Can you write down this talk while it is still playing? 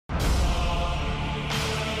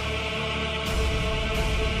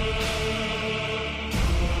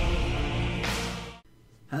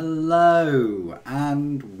Hello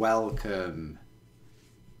and welcome.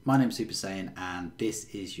 My name's Super Saiyan and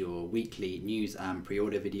this is your weekly news and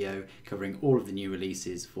pre-order video covering all of the new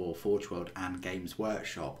releases for Forge World and Games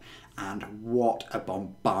Workshop. And what a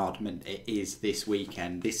bombardment it is this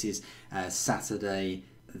weekend. This is Saturday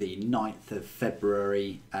the 9th of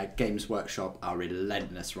February. Games Workshop are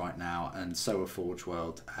relentless right now, and so are Forge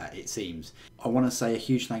World, it seems. I want to say a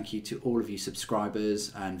huge thank you to all of you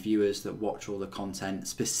subscribers and viewers that watch all the content,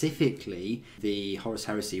 specifically the Horus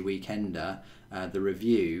Heresy Weekender, the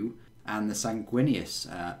review, and the Sanguinius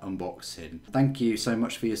unboxing. Thank you so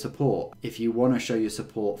much for your support. If you want to show your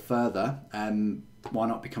support further, why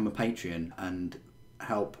not become a Patreon and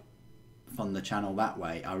help fund the channel that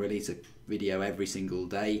way. I release a video every single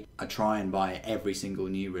day. I try and buy every single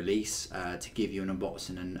new release to give you an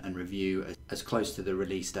unboxing and review as close to the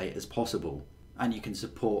release date as possible. And you can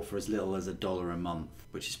support for as little as $1 a month,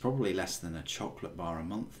 which is probably less than a chocolate bar a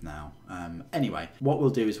month now. Anyway, what we'll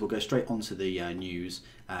do is we'll go straight onto the news,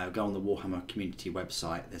 go on the Warhammer community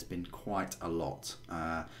website. There's been quite a lot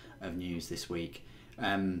of news this week.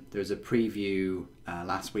 There was a preview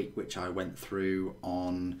last week which I went through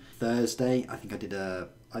on Thursday. I think I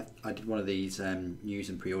did one of these news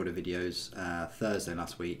and pre-order videos Thursday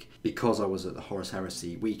last week because I was at the Horus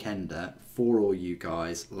Heresy Weekender for all you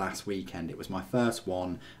guys last weekend. It was my first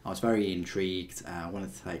one. I was very intrigued. I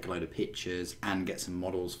wanted to take a load of pictures and get some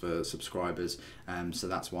models for subscribers, so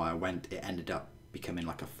that's why I went. It ended up becoming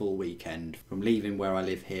like a full weekend, from leaving where I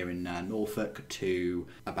live here in Norfolk to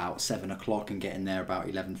about 7 o'clock and getting there about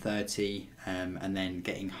 11:30, and then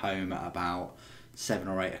getting home at about 7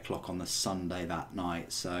 or 8 o'clock on the Sunday that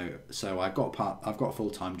night. So I've got a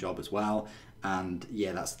full-time job as well, and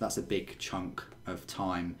yeah, that's a big chunk of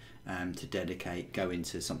time to dedicate going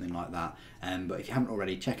to something like that. But if you haven't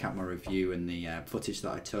already, check out my review and the footage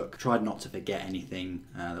that I took. Tried not to forget anything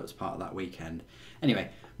that was part of that weekend.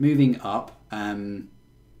 Anyway, moving up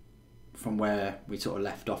from where we sort of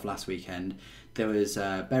left off last weekend, there was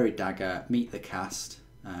Buried Dagger, Meet the Cast.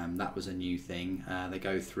 That was a new thing. They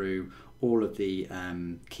go through all of the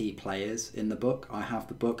key players in the book. I have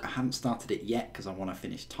the book. I haven't started it yet because I want to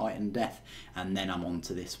finish Titan Death and then I'm on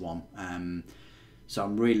to this one. So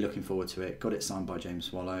I'm really looking forward to it. Got it signed by James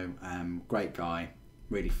Swallow. Great guy,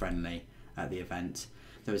 really friendly at the event.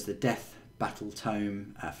 There was the Death Battle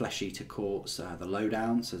Tome, Flesh Eater Courts, the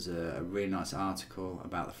Lowdowns. There's a really nice article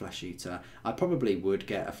about the Flesh Eater. I probably would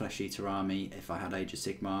get a Flesh Eater army if I had Age of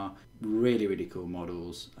Sigmar. Really, really cool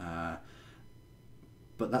models.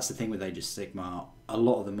 But that's the thing with Age of Sigmar. A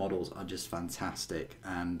lot of the models are just fantastic.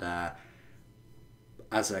 And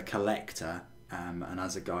as a collector and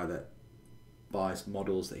as a guy that buys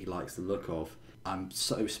models that he likes the look of, I'm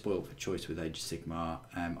so spoiled for choice with Age of Sigmar.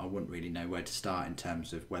 I wouldn't really know where to start in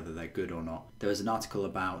terms of whether they're good or not. There was an article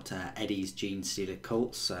about Eddie's Genestealer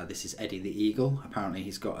cults. This is Eddie the Eagle. Apparently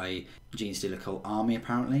he's got a Genestealer cult army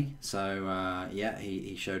apparently. So yeah,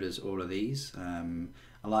 he showed us all of these.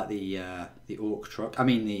 I like the Orc truck. I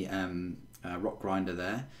mean the Rock Grinder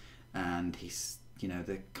there, and he's, you know,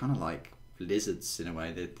 they're kind of like lizards in a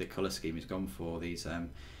way. The colour scheme he's gone for, these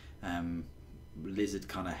lizard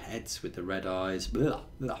kind of heads with the red eyes. Blah,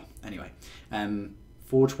 blah. Anyway,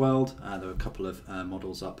 Forge World, there were a couple of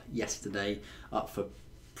models up yesterday, up for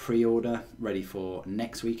pre-order, ready for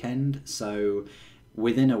next weekend. So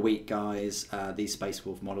within a week, guys, these Space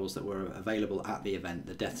Wolf models that were available at the event,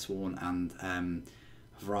 the Deathsworn and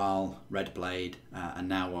Vral, Red Blade, are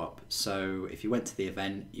now up. So if you went to the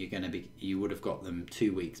event, you would have got them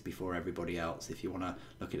 2 weeks before everybody else. If you want to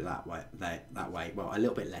look at it that way, well, a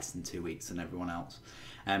little bit less than 2 weeks than everyone else.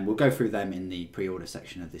 We'll go through them in the pre-order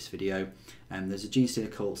section of this video. There's a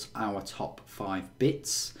Genestealer Cult's Our Top 5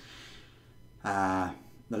 Bits.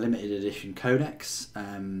 The limited edition codex,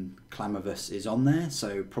 Clamavus is on there,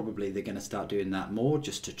 so probably they're going to start doing that more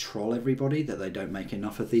just to troll everybody that they don't make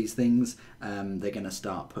enough of these things. They're going to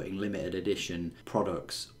start putting limited edition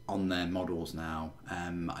products on their models now.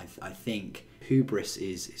 I think hubris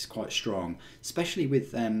is quite strong, especially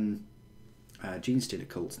with Genestealer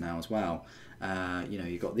cults now as well. You know,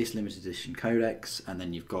 you've got this limited edition codex, and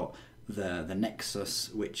then you've got the Nexus,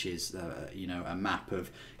 which is you know, a map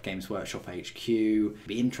of Games Workshop HQ.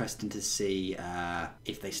 Be interesting to see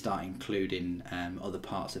if they start including other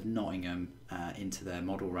parts of Nottingham into their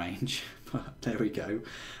model range. But there we go.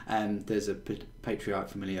 There's a Patriarch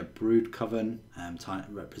Familiar Brood Coven,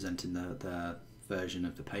 representing the version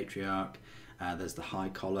of the Patriarch. There's the High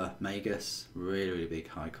Collar Magus, really big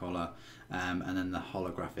High Collar, and then the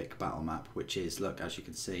holographic battle map, which is, look, as you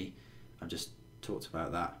can see, I've just talked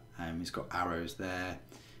about that. He's got arrows there.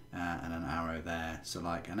 and an arrow there. So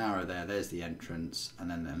like an arrow there, there's the entrance, and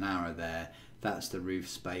then an arrow there, that's the roof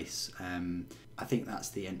space. I think that's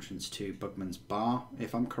the entrance to Bugman's Bar,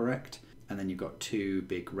 if I'm correct. And then you've got two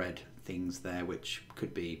big red things there, which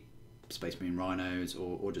could be Space Marine rhinos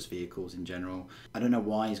or just vehicles in general. I don't know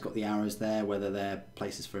why he's got the arrows there, whether they're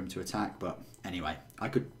places for him to attack, but anyway, I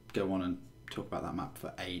could go on and talk about that map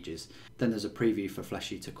for ages. Then there's a preview for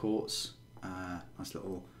Flesh Eater Courts, nice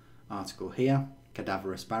little article here.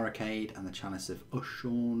 Cadaverous Barricade and the Chalice of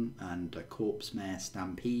Ushorn and a Corpse Mare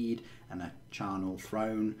Stampede and a Charnel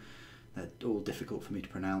Throne. They're all difficult for me to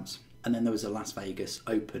pronounce. And then there was a Las Vegas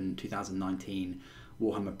Open 2019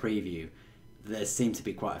 Warhammer preview. There seemed to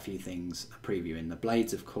be quite a few things previewing. The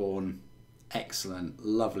Blades of Khorne, excellent,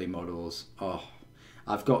 lovely models. Oh,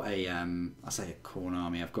 I've got a, I say a Khorne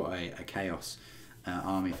army, I've got a Chaos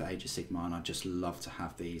army for Age of Sigmar, and I just love to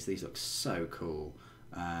have these. These look so cool.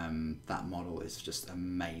 That model is just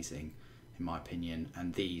amazing, in my opinion.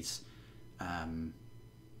 And these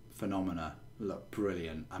phenomena look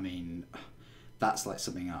brilliant. I mean, that's like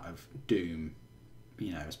something out of Doom,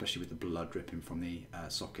 you know, especially with the blood dripping from the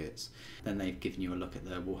sockets. Then they've given you a look at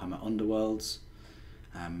the Warhammer Underworlds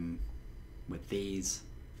with these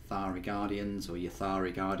Thari Guardians or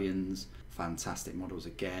Yathari Guardians. Fantastic models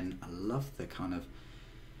again. I love the kind of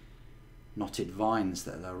knotted vines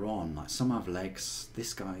that they're on. Like some have legs.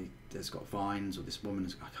 This guy has got vines, or this woman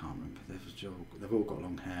has, I can't remember. They've all got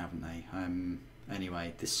long hair, haven't they?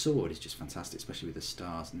 Anyway, this sword is just fantastic, especially with the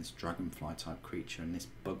stars and this dragonfly type creature and this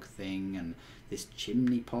bug thing and this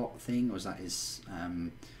chimney pot thing, or is that his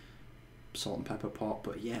salt and pepper pot?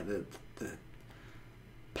 But yeah, the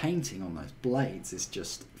painting on those blades is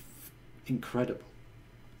just incredible.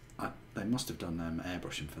 They must have done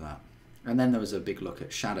airbrushing for that. And then there was a big look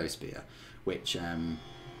at Shadow Spear, which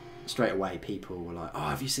straight away people were like, oh,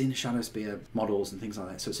 have you seen the Shadow Spear models and things like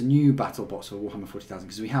that? So it's a new battle box for Warhammer 40,000,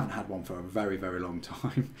 because we haven't had one for a very, very long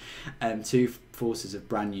time. Two forces of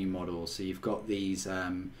brand new models. So you've got these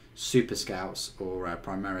Super Scouts or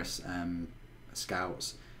Primaris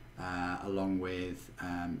Scouts, along with,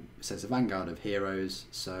 it says a Vanguard of Heroes.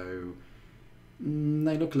 So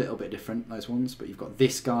they look a little bit different, those ones, but you've got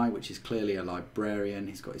this guy, which is clearly a librarian.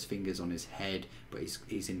 He's got his fingers on his head, but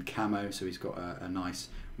he's in camo, so he's got a nice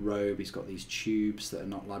robe. He's got these tubes that a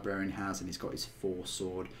not librarian has, and he's got his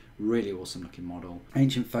foresword. Really awesome looking model.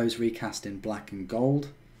 Ancient Foes recast in black and gold.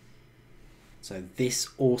 So this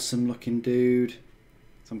awesome looking dude,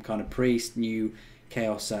 some kind of priest, new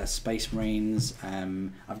Chaos Space Marines.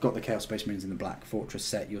 I've got the Chaos Space Marines in the Black Fortress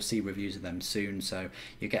set. You'll see reviews of them soon, so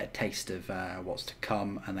you get a taste of what's to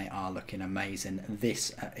come, and they are looking amazing.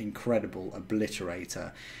 This incredible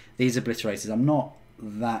Obliterator. These Obliterators, I'm not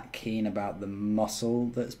that keen about the muscle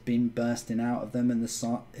that's been bursting out of them in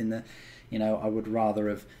the you know, I would rather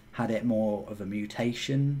have had it more of a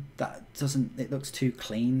mutation. That doesn't, it looks too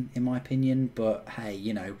clean in my opinion, but hey,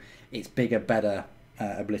 you know, it's bigger, better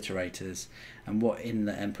Obliterators. And what in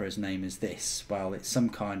the Emperor's name is this? Well, it's some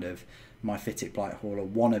kind of Myphitic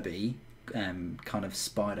Blighthauler wannabe kind of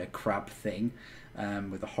spider crab thing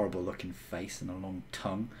with a horrible looking face and a long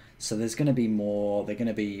tongue. So there's going to be more, they're going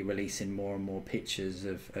to be releasing more and more pictures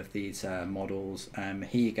of these models. Here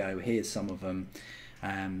you go, here's some of them.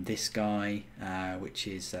 This guy, which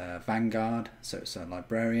is Vanguard, so it's a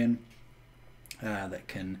librarian that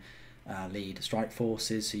can lead strike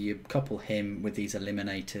forces. So you couple him with these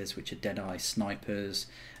eliminators, which are Deadeye snipers.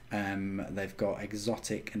 They've got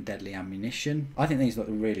exotic and deadly ammunition. I think these look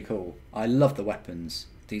really cool. I love the weapons,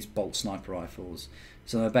 these bolt sniper rifles.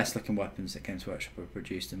 Some of the best looking weapons that Games Workshop have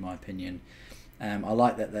produced in my opinion. I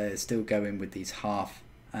like that they're still going with these half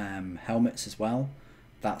helmets as well.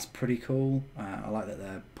 That's pretty cool. I like that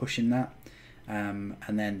they're pushing that. And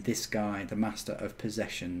then this guy, the Master of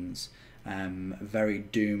Possessions, very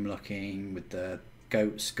Doom looking with the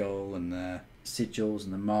goat skull and the sigils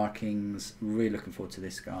and the markings. Really looking forward to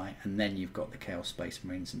this guy. And then you've got the Chaos Space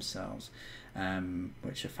Marines themselves,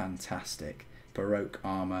 which are fantastic. Baroque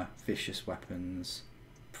armor, vicious weapons,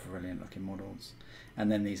 brilliant looking models. And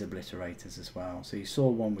then these Obliterators as well. So you saw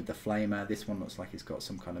one with the Flamer. This one looks like it's got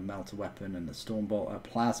some kind of melter weapon and a Stormbolt, a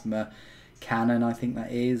plasma cannon I think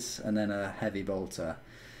that is, and then a heavy bolter.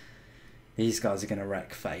 These guys are going to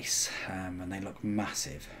wreck face, and they look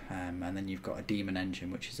massive. And then you've got a Demon Engine,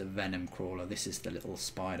 which is a Venom Crawler. This is the little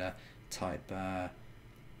spider type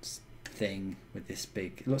thing with this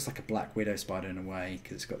big, it looks like a Black Widow spider in a way,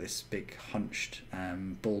 because it's got this big hunched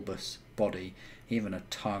bulbous body, even a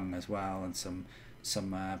tongue as well, and some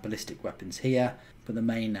ballistic weapons here. But the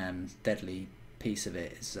main deadly piece of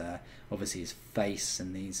it is obviously his face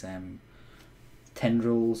and these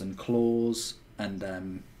tendrils and claws,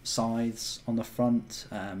 and scythes on the front.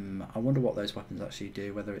 I wonder what those weapons actually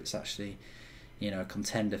do, whether it's actually, you know, a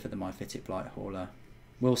contender for the Mythitic Blight Hauler.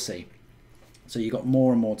 We'll see. So you got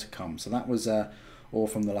more and more to come. So that was all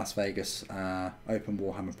from the Las Vegas Open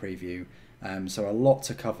Warhammer preview. So a lot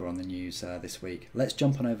to cover on the news this week. Let's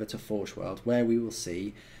jump on over to Forge World, where we will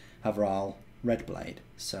see Havral Redblade.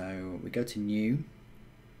 So we go to new,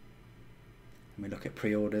 and we look at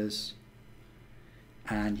pre-orders,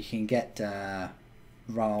 and you can get Havral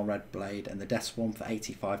Redblade and the Death Swarm for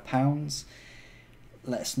 £85.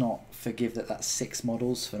 Let's not forgive that that's 6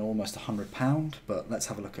 models for almost £100, but let's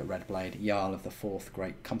have a look at Redblade, Jarl of the 4th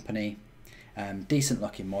Great Company. Decent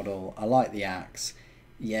looking model. I like the axe.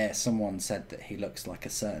 Yeah, someone said that he looks like a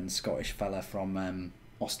certain Scottish fella from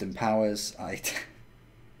Austin Powers.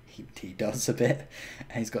 He does a bit.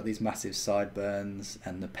 He's got these massive sideburns,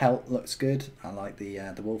 and the pelt looks good. I like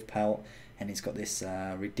the wolf pelt, and he's got this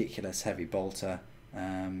ridiculous heavy bolter.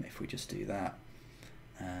 If we just do that,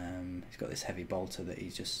 he's got this heavy bolter that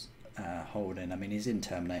he's just holding. I mean, he's in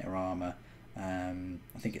Terminator armor.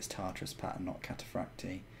 I think it's Tartarus pattern, not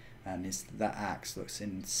Cataphracti, and that axe looks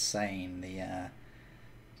insane.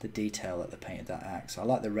 The detail that they painted that axe. I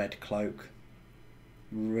like the red cloak,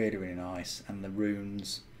 really nice, and the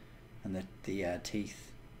runes and the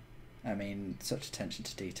teeth. I mean, such attention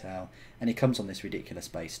to detail. And he comes on this ridiculous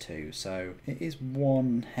base too, so it is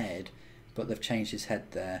one head, but they've changed his head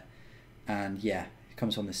there, and yeah, it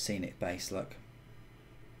comes on this scenic base. Look,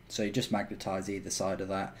 so you just magnetize either side of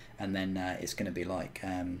that, and then it's going to be like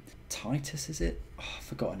Titus, is it? Oh, I've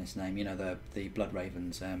forgotten his name. You know, the Blood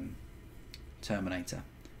Ravens Terminator.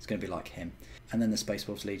 It's going to be like him. And then the Space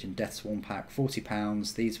Wolves Legion Death Swarm pack,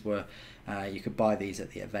 £40. These were, you could buy these at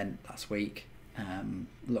the event last week.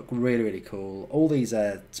 Look really cool. All these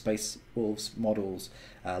Space Wolves models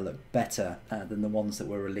look better than the ones that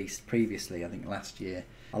were released previously, I think last year.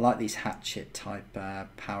 I like these hatchet type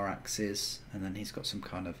power axes, and then he's got some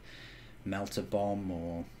kind of melter bomb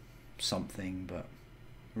or something, but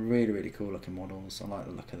really cool looking models. I like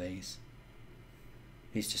the look of these.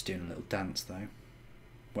 He's just doing a little dance though.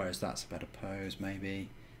 Whereas that's a better pose, maybe.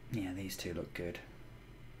 Yeah, these two look good.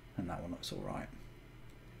 And that one looks alright.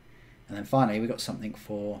 And then finally, we got something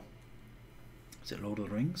for... Is it Lord of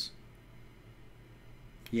the Rings?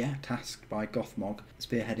 Yeah, tasked by Gothmog,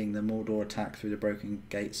 spearheading the Mordor attack through the broken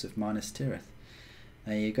gates of Minas Tirith.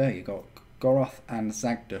 There you go, you got Goroth and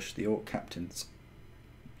Zagdush, the Orc captains.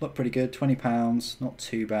 Look pretty good, £20, not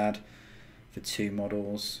too bad for 2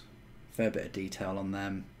 models. Fair bit of detail on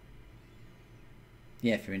them.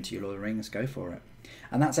 Yeah, if you're into your Lord of the Rings, go for it.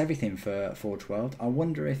 And that's everything for Forge World. I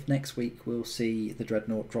wonder if next week we'll see the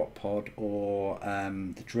Dreadnought Drop Pod, or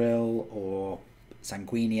the Drill, or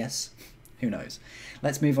Sanguinius. Who knows?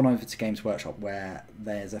 Let's move on over to Games Workshop, where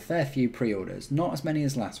there's a fair few pre-orders. Not as many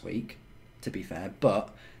as last week, to be fair, but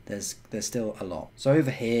there's still a lot. So over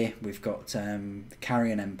here we've got the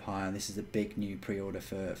Carrion Empire. This is a big new pre-order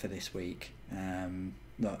for this week.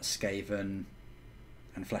 Look, Skaven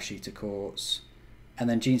and Flesh Eater Courts. And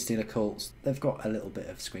then Genestealer Cults, they've got a little bit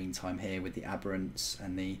of screen time here with the Aberrants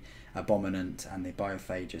and the Abominant and the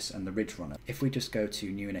Biophagus and the Ridge Runner. If we just go to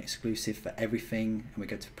new and exclusive for everything, and we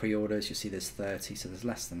go to pre-orders, you'll see there's 30, so there's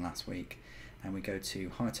less than last week. And we go to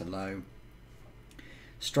high to low.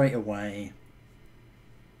 Straight away,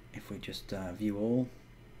 if we just view all,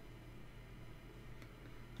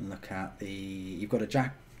 and look at you've got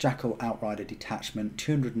a Jackal Outrider detachment,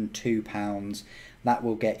 £202. That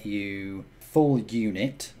will get you full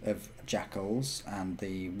unit of Jackals and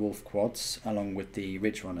the Wolf Quads, along with the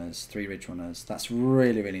Ridge Runners, 3 Ridge Runners. That's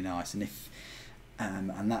really nice, and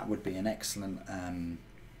and that would be an excellent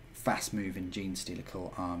fast moving Genestealer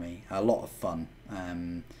Cult army. A lot of fun.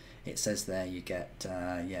 It says there you get 3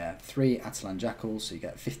 Atalan Jackals, so you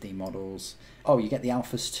get 15 models. Oh, you get the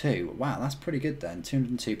Alphas too. Wow, that's pretty good then.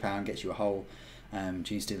 £202 gets you a whole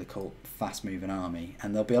Genestealer Cult fast moving army,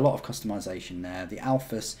 and there'll be a lot of customization there. The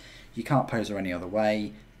Alphas you can't pose her any other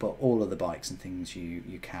way, but all of the bikes and things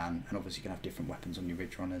you can, and obviously you can have different weapons on your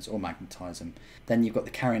Ridge Runners or magnetize them. Then you've got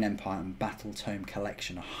the Carrion Empire and Battle Tome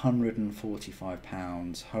Collection,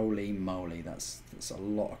 £145. Holy moly, that's a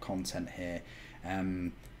lot of content here.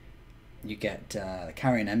 You get the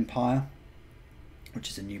Carrion Empire, which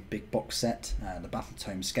is a new big box set, the Battle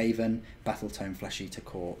Tome Skaven, Battle Tome Flesh Eater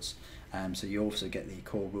Courts. So you also get the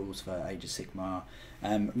core rules for Age of Sigmar.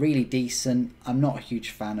 Really decent. I'm not a huge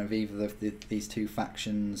fan of either of these two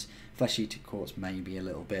factions. Flesh Eater Courts maybe a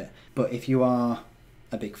little bit, but if you are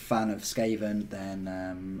a big fan of Skaven,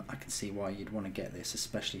 then I can see why you'd want to get this,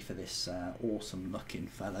 especially for this awesome looking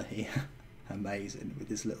fella here. Amazing, with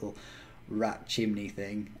his little rat chimney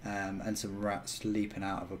thing, and some rats leaping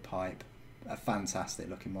out of a pipe. A fantastic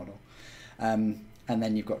looking model. And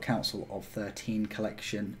then you've got Council of 13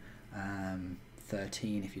 collection.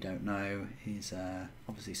 13, if you don't know, is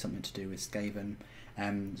obviously something to do with Skaven.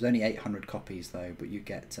 There's only 800 copies though, but you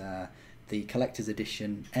get the collector's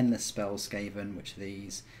edition Endless Spells Skaven, which are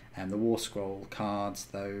these, the War Scroll cards,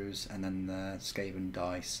 those, and then the Skaven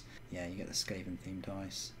dice. Yeah, you get the Skaven themed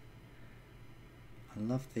dice. I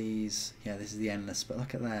love these. Yeah, this is the Endless, but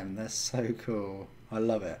look at them, they're so cool. I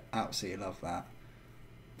love it, absolutely love that.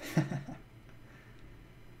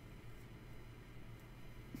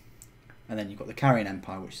 And then you've got the Carrion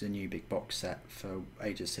Empire, which is a new big box set for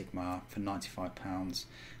Age of Sigmar for £95.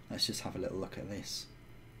 Let's just have a little look at this,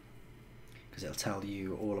 because it'll tell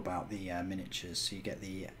you all about the miniatures. So you get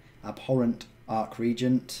the Abhorrent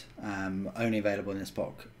Archregent, only available in this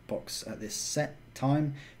box at this set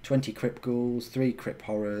time. 20 Crypt Ghouls, 3 Crypt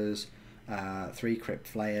Horrors, 3 Crypt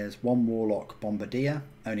Flayers, 1 Warlock Bombardier,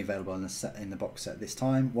 only available in the box set this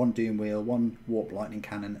time. 1 Doom Wheel, 1 Warp Lightning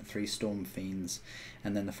Cannon, 3 Storm Fiends,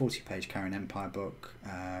 and then the 40-page Carrion Empire book,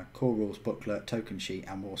 core rules booklet, token sheet,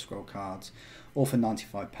 and War Scroll cards, all for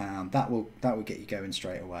 £95. That will get you going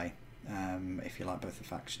straight away, if you like both the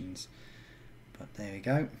factions. But there we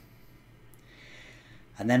go.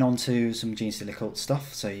 And then on to some Genestealer Cult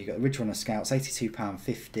stuff. So you got Ridge Runner Scouts,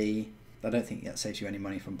 £82.50. I don't think that saves you any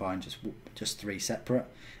money from buying just 3 separate.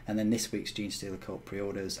 And then this week's Genestealer Cult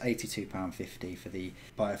pre-orders, £82.50 for the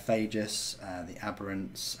Biophagus, the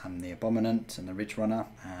Aberrants, and the Abominant, and the Ridge Runner.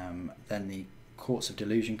 Then the Courts of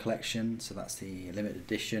Delusion collection, so that's the limited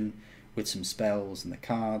edition with some spells and the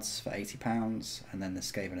cards for £80. And then the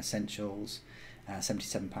Skaven Essentials,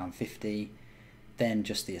 £77.50. Then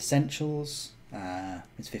just the Essentials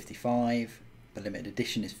is £55. The limited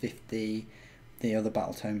edition is £50. The other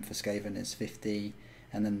Battle Tome for Skaven is £50,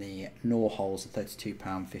 and then the Gnaw Holes are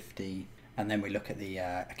 £32.50. And then we look at the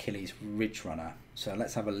Achilles Ridge Runner. So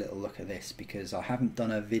let's have a little look at this, because I haven't done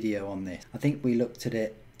a video on this. I think we looked at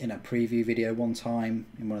it in a preview video one time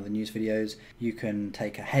in one of the news videos. You can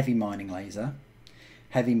take a heavy mining laser,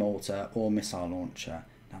 heavy mortar, or missile launcher.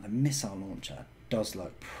 Now the missile launcher does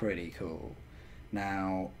look pretty cool.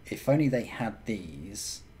 Now if only they had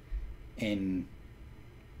these in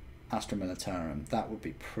Astra Militarum, that would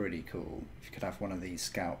be pretty cool if you could have one of these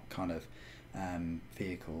scout kind of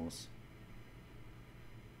vehicles.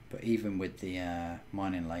 But even with the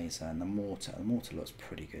mining laser and the mortar looks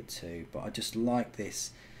pretty good too. But I just like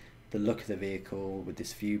this, the look of the vehicle with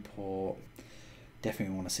this viewport.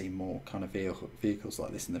 Definitely want to see more kind of vehicles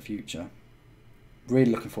like this in the future.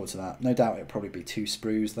 Really looking forward to that. No doubt it'll probably be 2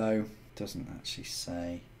 sprues though. Doesn't actually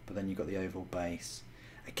say. But then you've got the oval base.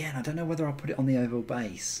 Again, I don't know whether I'll put it on the oval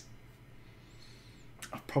base.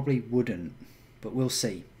 I probably wouldn't, but we'll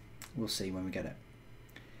see. We'll see when we get it.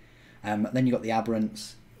 Then you've got the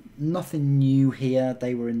Aberrants. Nothing new here.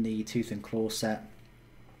 They were in the Tooth and Claw set.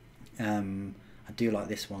 I do like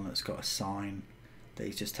this one that's got a sign that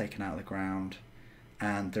he's just taken out of the ground.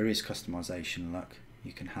 And there is customization, look.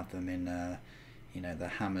 You can have them in, you know, the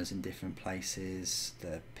hammers in different places,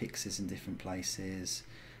 the pixes in different places.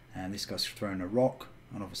 And this guy's throwing a rock.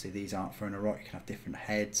 And obviously these aren't throwing a rock. You can have different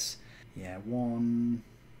heads. Yeah,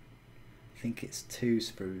 I think it's 2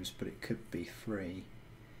 sprues, but it could be 3.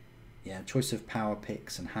 Yeah, choice of power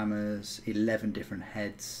picks and hammers, 11 different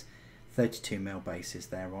heads, 32mm bases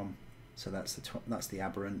they're on. So that's the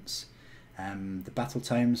Aberrants. The Battle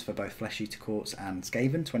Tomes for both Flesh Eater Courts and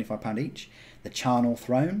Skaven, £25 each. The Charnel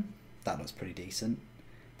Throne, that looks pretty decent.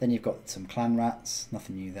 Then you've got some Clan Rats,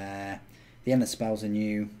 nothing new there. The Endless Spells are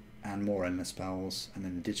new, and more Endless Spells, and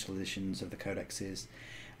then the digital editions of the codexes.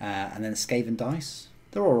 And then the Skaven dice,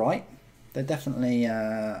 they're alright. They definitely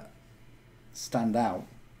stand out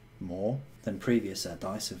more than previous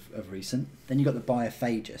dice of recent. Then you've got the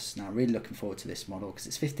Biophagus. Now really looking forward to this model, because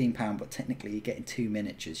it's £15, but technically you're getting 2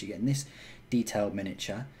 miniatures. You're getting this detailed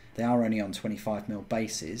miniature. They are only on 25mm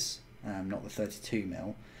bases, not the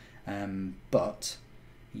 32mm. But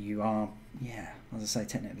you are, yeah, as I say,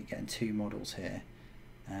 technically getting 2 models here.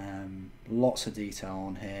 Lots of detail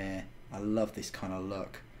on here. I love this kind of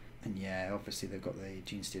look. And yeah, obviously they've got the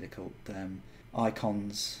Genestealer Cult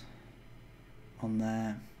icons on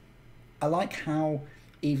there. I like how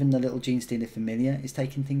even the little Genestealer familiar is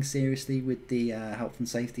taking things seriously with the health and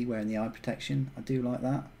safety, wearing the eye protection. I do like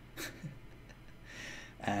that.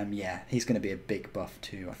 Yeah, he's going to be a big buff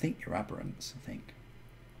too. I think your Aberrants, I think.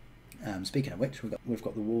 Speaking of which, we've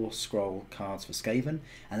got the War Scroll cards for Skaven,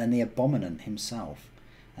 and then the Abominant himself.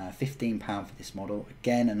 £15 for this model.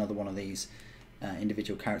 Again, another one of these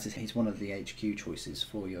individual characters. He's one of the HQ choices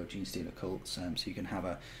for your Genestealer cults, so you can have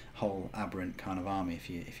a whole aberrant kind of army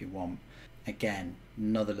if you want. Again,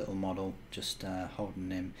 another little model, just holding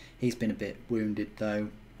him. He's been a bit wounded though.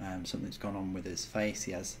 Something's gone on with his face.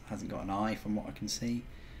 He hasn't got an eye from what I can see.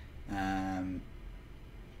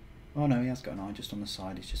 Oh no, he has got an eye just on the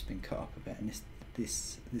side. He's just been cut up a bit, and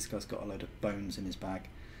this guy's got a load of bones in his bag.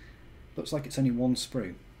 Looks like it's only one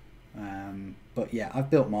sprue. But yeah, I've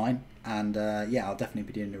built mine, and yeah, I'll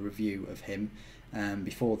definitely be doing a review of him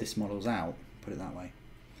before this model's out, put it that way.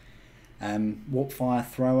 Warp Fire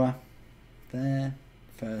Thrower there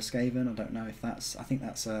for Skaven. I don't know if that's, I think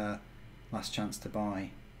that's last chance to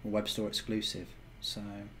buy, a web store exclusive. So,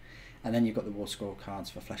 and then you've got the War Scroll cards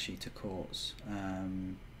for Flesh Eater Courts.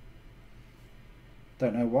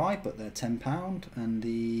 Don't know why, but they're £10, and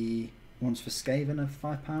the ones for Skaven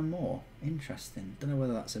are £5 more. Interesting. Don't know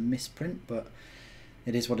whether that's a misprint, but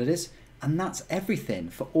it is what it is. And that's everything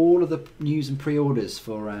for all of the news and pre-orders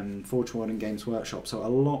for Forge World and Games Workshop. So a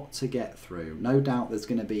lot to get through. No doubt there's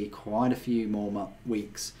going to be quite a few more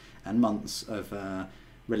weeks and months of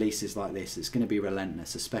releases like this. It's going to be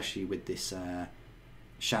relentless, especially with this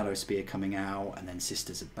Shadow Spear coming out, and then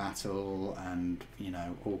Sisters of Battle, and you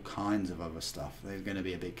know, all kinds of other stuff. There's going to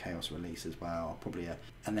be a big Chaos release as well, probably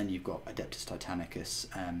and then you've got Adeptus Titanicus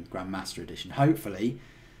Grandmaster Edition. Hopefully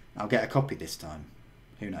I'll get a copy this time,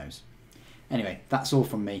 who knows. Anyway, that's all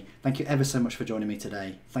from me. Thank you ever so much for joining me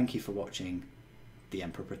today. Thank you for watching. The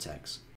Emperor Protects.